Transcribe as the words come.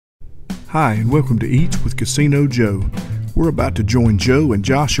Hi, and welcome to Eats with Casino Joe. We're about to join Joe and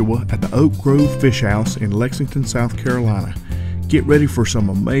Joshua at the Oak Grove Fish House in Lexington, South Carolina. Get ready for some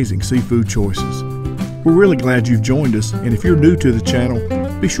amazing seafood choices. We're really glad you've joined us, and if you're new to the channel,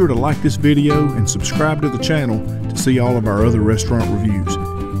 be sure to like this video and subscribe to the channel to see all of our other restaurant reviews.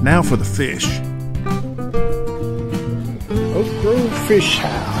 Now for the fish. Oak Grove Fish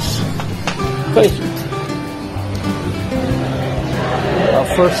House. Thank you. Our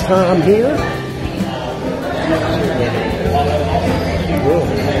first time here.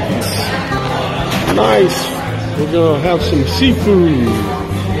 Nice. We're gonna have some seafood.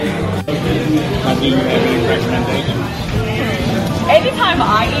 Do you have any recommendations? Anytime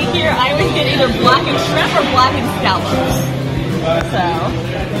I eat here, I always get either blackened shrimp or blackened scallops. So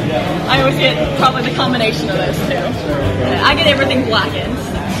I always get probably the combination of those two. I get everything blackened.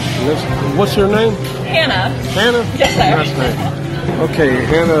 What's your name? Hannah. Hannah? Yes, sir. Nice name. Okay,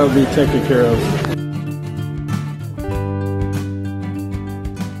 Hannah will be taken care of.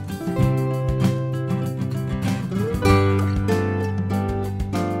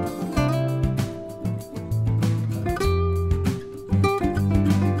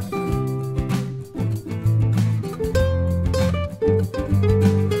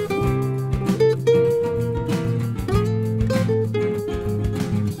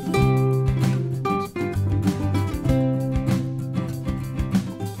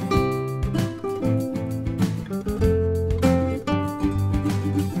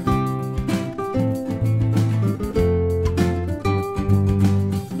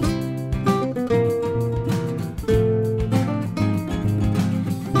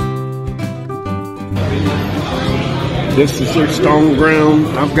 This is their stone ground.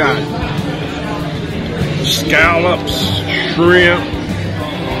 I've got scallops, shrimp,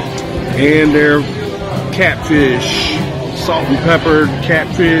 and their catfish, salt and peppered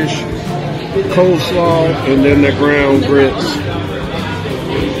catfish, coleslaw, and then the ground grits.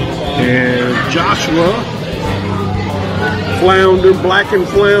 And Joshua, blackened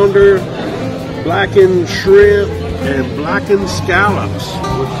flounder, blackened shrimp, and blackened scallops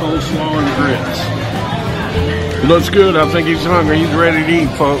with coleslaw and grits. Looks good. I think he's hungry. He's ready to eat,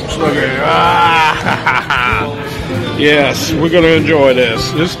 folks. Look at it. Ah, yes, we're going to enjoy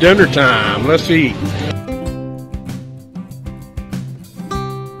this. It's dinner time. Let's eat.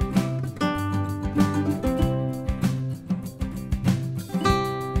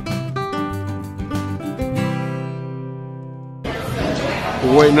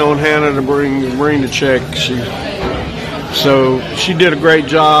 We're waiting on Hannah to bring the check. So she did a great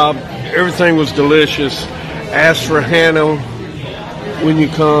job. Everything was delicious. Ask for Hannah when you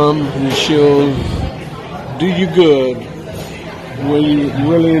come, and she'll do you good when you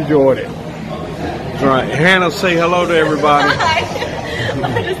really enjoyed it. All right, Hannah, say hello to everybody. Hi.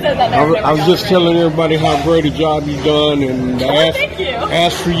 I just said that. I was just telling everybody how great a job you've done, and thank you.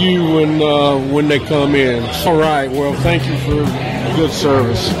 Ask for you when they come in. All right, well, thank you for good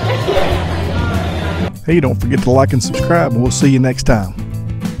service. Hey, don't forget to like and subscribe, and we'll see you next time.